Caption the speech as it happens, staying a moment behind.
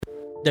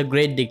The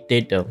Great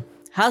Dictator.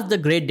 Has The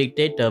Great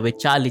Dictator, which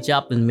Charlie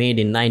Chaplin made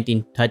in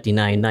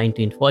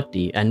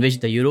 1939-1940 and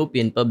which the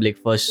European public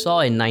first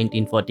saw in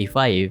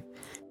 1945,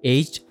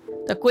 aged?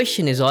 The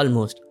question is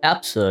almost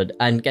absurd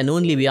and can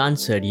only be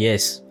answered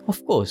yes,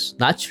 of course,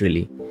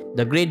 naturally.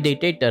 The Great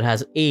Dictator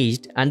has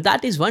aged, and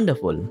that is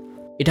wonderful.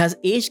 It has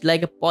aged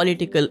like a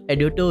political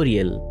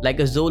editorial, like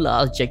a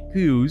Zola's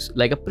J'accuse,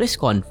 like a press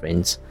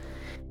conference.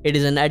 It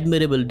is an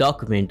admirable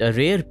document, a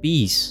rare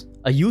piece,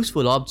 a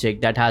useful object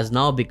that has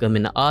now become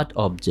an art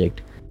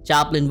object.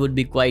 Chaplin would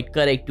be quite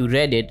correct to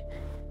read it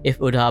if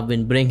it would have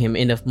been bring him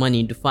enough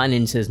money to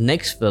finance his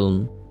next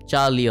film,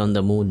 Charlie on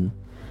the Moon.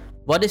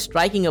 What is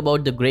striking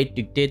about The Great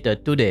Dictator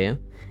today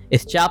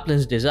is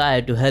Chaplin's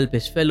desire to help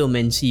his fellow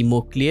men see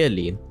more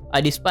clearly.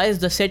 I despise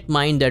the set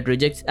mind that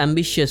rejects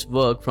ambitious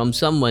work from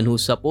someone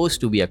who's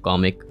supposed to be a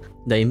comic.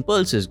 The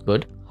impulse is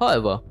good,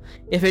 however,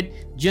 if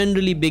it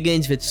generally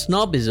begins with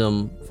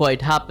snobism, for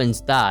it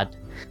happens that,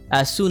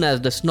 as soon as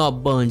the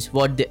snob burns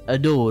what they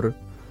adore,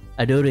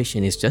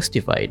 adoration is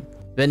justified.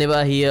 Whenever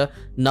I hear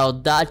now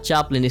that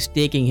Chaplin is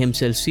taking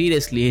himself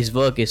seriously, his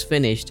work is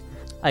finished,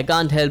 I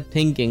can't help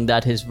thinking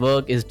that his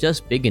work is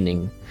just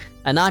beginning.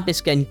 An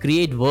artist can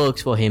create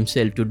works for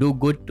himself to do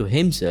good to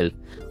himself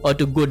or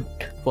to good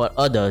for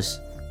others.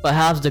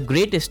 Perhaps the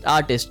greatest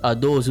artists are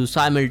those who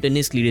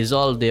simultaneously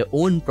resolve their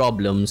own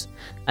problems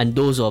and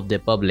those of their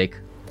public.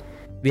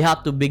 We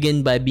have to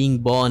begin by being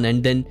born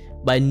and then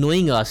by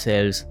knowing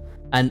ourselves,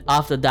 and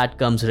after that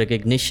comes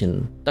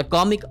recognition. The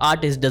comic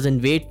artist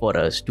doesn't wait for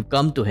us to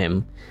come to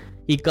him.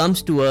 He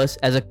comes to us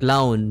as a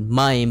clown,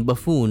 mime,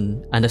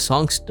 buffoon, and a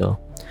songster.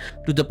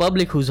 To the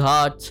public whose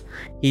hearts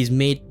he's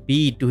made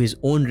beat to his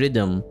own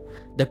rhythm,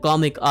 the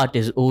comic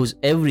artist owes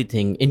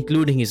everything,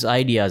 including his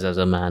ideas as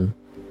a man.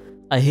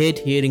 I hate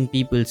hearing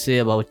people say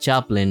about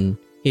Chaplin,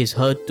 he's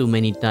heard too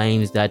many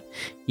times that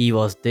he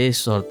was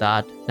this or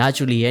that,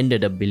 naturally he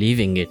ended up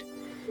believing it.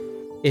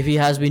 If he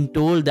has been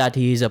told that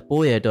he is a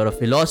poet or a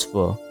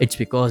philosopher, it's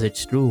because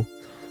it's true,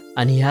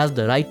 and he has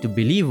the right to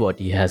believe what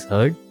he has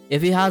heard.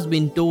 If he has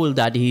been told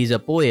that he is a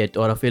poet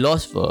or a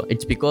philosopher,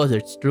 it's because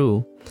it's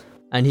true,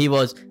 and he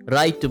was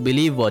right to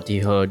believe what he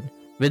heard.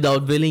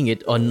 Without willing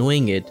it or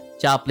knowing it,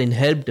 Chaplin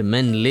helped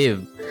men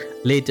live.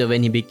 Later,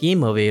 when he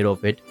became aware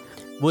of it,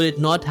 would it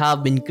not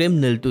have been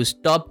criminal to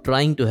stop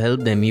trying to help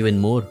them even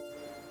more?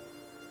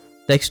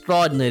 The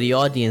extraordinary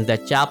audience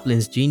that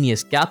Chaplin's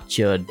genius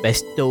captured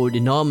bestowed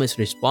enormous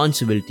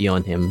responsibility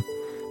on him.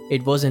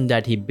 It wasn't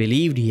that he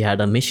believed he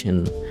had a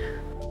mission,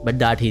 but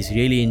that he's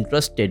really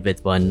entrusted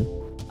with one.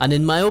 And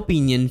in my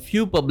opinion,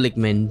 few public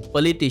men,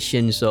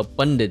 politicians or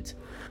pundits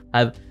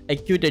have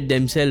acquitted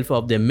themselves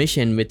of their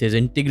mission with his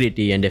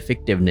integrity and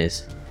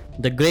effectiveness.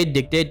 The Great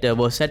Dictator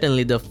was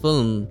certainly the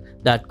film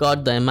that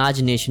caught the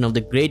imagination of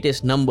the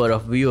greatest number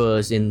of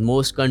viewers in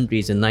most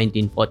countries in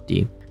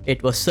 1940.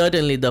 It was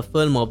certainly the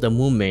film of the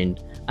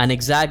movement, an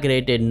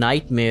exaggerated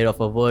nightmare of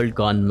a world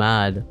gone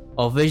mad,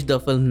 of which the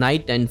film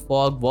Night and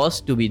Fog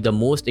was to be the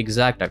most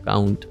exact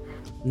account.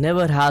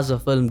 Never has a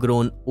film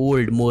grown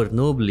old more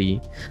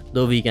nobly,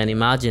 though we can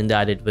imagine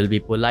that it will be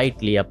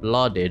politely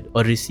applauded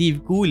or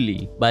received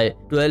coolly by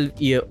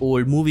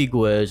 12-year-old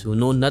moviegoers who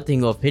know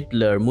nothing of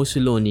Hitler,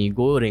 Mussolini,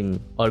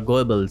 Goring, or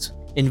Goebbels.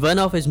 In one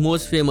of his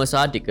most famous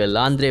articles,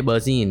 André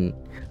Bazin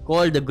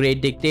called The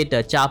Great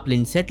Dictator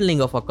Chaplin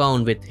settling of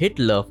account with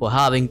Hitler for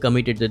having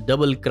committed the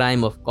double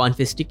crime of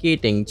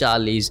confiscating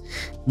Charlie's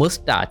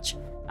mustache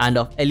and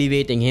of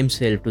elevating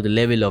himself to the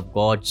level of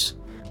gods.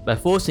 By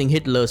forcing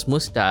Hitler's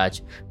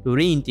mustache to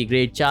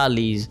reintegrate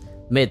Charlie's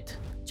myth,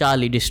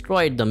 Charlie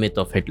destroyed the myth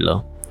of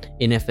Hitler.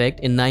 In effect,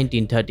 in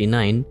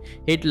 1939,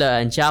 Hitler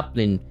and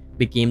Chaplin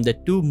became the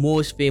two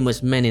most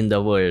famous men in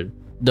the world,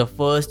 the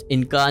first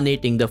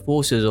incarnating the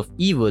forces of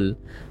evil,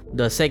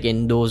 the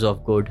second those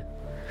of good.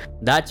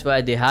 That's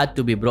why they had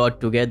to be brought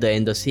together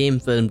in the same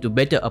film to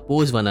better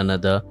oppose one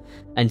another,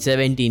 and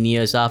 17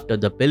 years after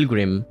The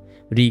Pilgrim,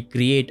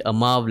 recreate a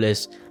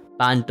marvelous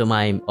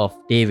pantomime of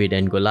David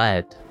and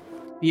Goliath.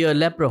 Pierre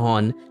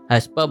Leprechaun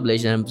has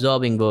published an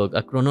absorbing work,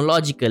 a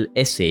chronological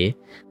essay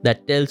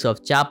that tells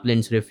of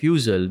Chaplin's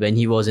refusal when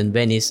he was in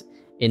Venice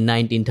in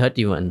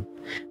 1931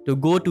 to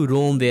go to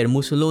Rome, where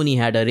Mussolini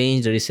had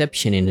arranged a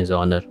reception in his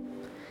honor.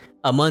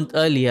 A month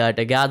earlier, at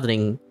a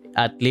gathering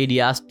at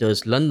Lady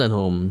Astor's London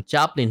home,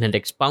 Chaplin had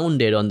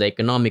expounded on the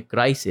economic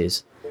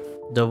crisis.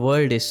 The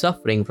world is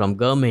suffering from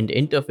government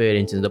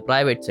interference in the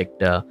private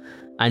sector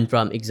and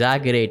from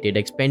exaggerated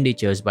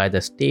expenditures by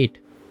the state.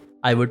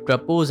 I would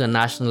propose a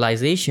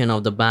nationalization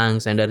of the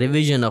banks and a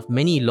revision of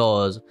many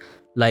laws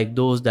like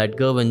those that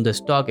govern the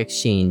stock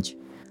exchange.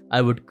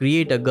 I would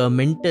create a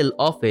governmental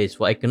office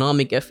for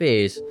economic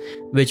affairs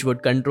which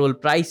would control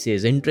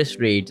prices, interest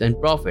rates, and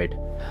profit.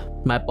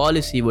 My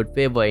policy would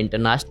favor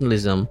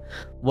internationalism,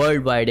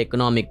 worldwide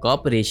economic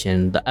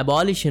cooperation, the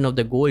abolition of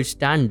the gold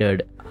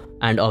standard,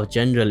 and of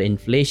general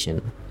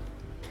inflation.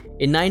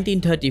 In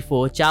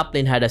 1934,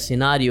 Chaplin had a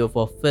scenario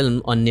for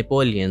film on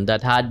Napoleon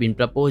that had been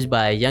proposed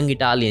by a young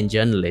Italian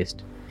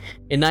journalist.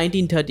 In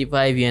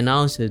 1935, he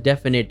announced his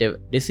definitive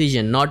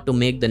decision not to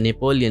make the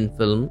Napoleon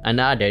film and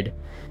added,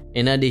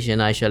 "In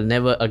addition, I shall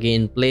never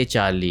again play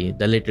Charlie,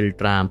 the Little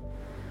Tramp."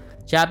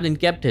 Chaplin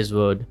kept his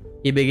word.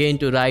 He began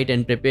to write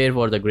and prepare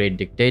for The Great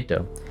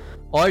Dictator.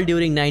 All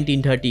during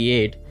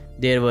 1938,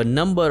 there were a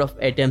number of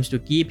attempts to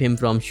keep him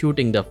from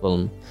shooting the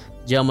film.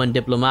 German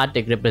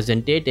diplomatic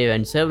representative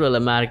and several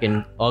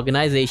American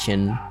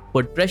organizations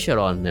put pressure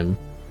on him.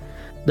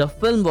 The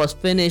film was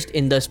finished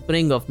in the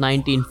spring of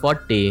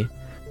 1940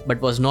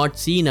 but was not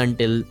seen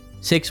until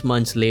 6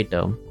 months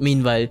later.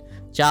 Meanwhile,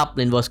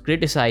 Chaplin was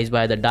criticized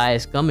by the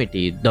Dies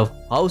Committee, the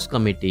House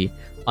Committee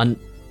on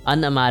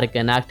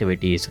Un-American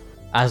Activities.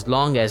 As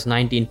long as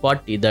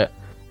 1940,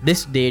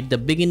 this date the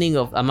beginning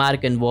of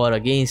American war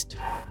against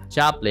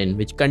Chaplin,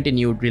 which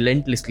continued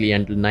relentlessly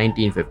until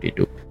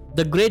 1952.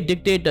 The Great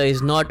Dictator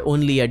is not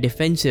only a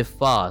defensive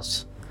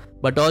farce,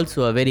 but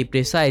also a very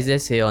precise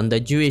essay on the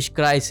Jewish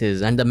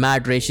crisis and the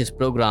mad racist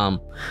program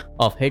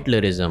of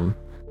Hitlerism.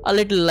 A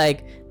little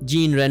like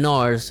Jean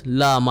Renoir's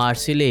La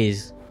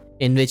Marseillaise,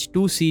 in which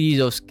two series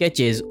of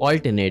sketches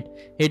alternate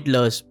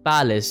Hitler's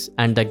palace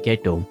and the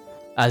ghetto.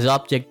 As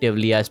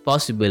objectively as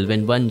possible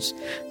when one's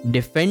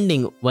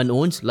defending one's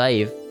own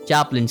life,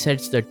 Chaplin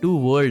sets the two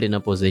worlds in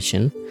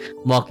opposition,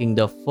 mocking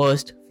the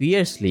first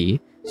fiercely,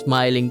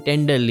 smiling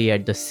tenderly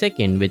at the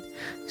second with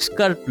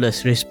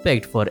scrupulous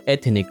respect for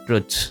ethnic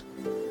truths.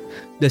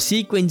 The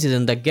sequences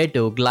in the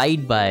ghetto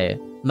glide by,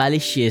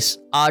 malicious,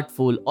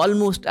 artful,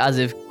 almost as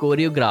if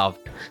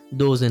choreographed.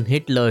 Those in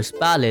Hitler's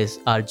palace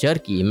are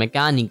jerky,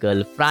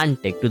 mechanical,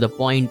 frantic to the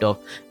point of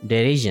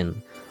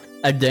derision.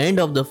 At the end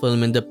of the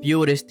film, in the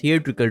purest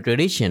theatrical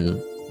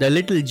tradition, the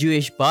little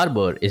Jewish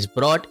barber is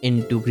brought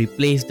in to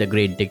replace the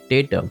Great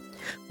Dictator,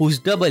 whose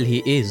double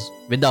he is,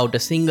 without a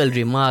single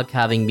remark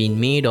having been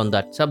made on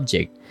that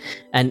subject,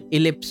 an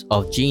ellipse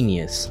of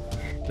genius.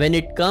 When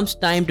it comes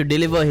time to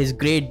deliver his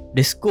great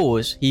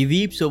discourse, he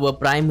weeps over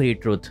primary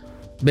truth,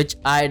 which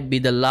I'd be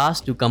the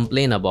last to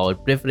complain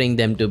about, preferring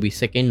them to be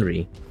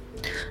secondary.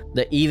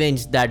 The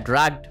events that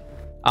dragged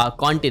our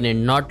continent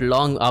not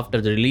long after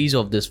the release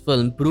of this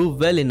film prove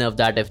well enough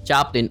that if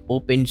Chaplin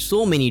opened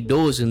so many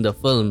doors in the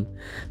film,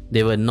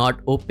 they were not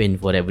open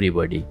for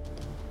everybody.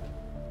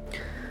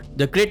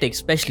 The critics,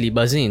 especially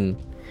Bazin,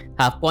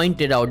 have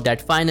pointed out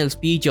that final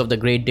speech of The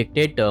Great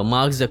Dictator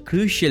marks a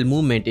crucial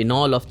moment in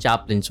all of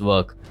Chaplin's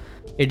work.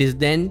 It is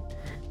then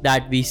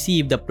that we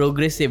see the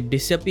progressive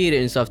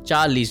disappearance of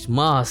Charlie's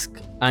mask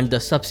and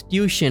the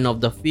substitution of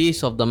the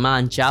face of the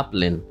man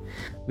Chaplin,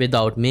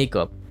 without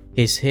makeup,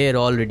 his hair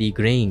already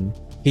graying.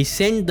 He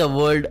sent the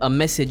world a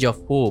message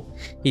of hope.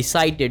 He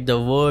cited the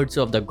words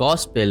of the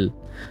gospel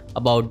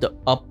about the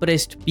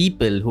oppressed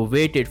people who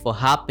waited for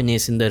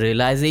happiness in the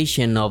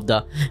realization of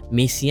the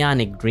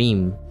messianic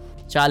dream.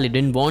 Charlie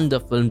didn't want the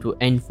film to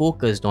end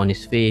focused on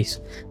his face,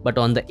 but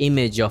on the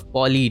image of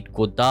Pauline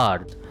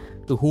Godard,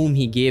 to whom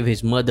he gave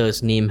his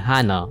mother's name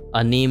Hannah,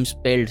 a name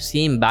spelled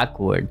same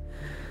backward.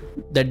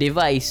 The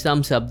device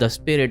sums up the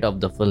spirit of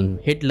the film.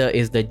 Hitler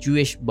is the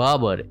Jewish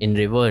barber in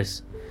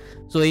reverse.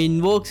 So he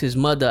invokes his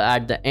mother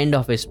at the end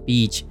of his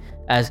speech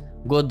as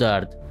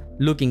Godard,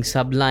 looking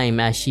sublime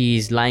as she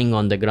is lying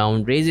on the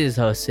ground, raises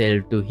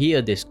herself to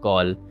hear this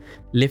call.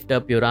 "Lift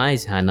up your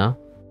eyes, Hannah.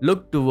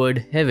 Look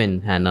toward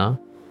heaven, Hannah.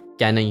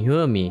 Can you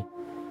hear me?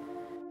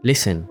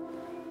 Listen."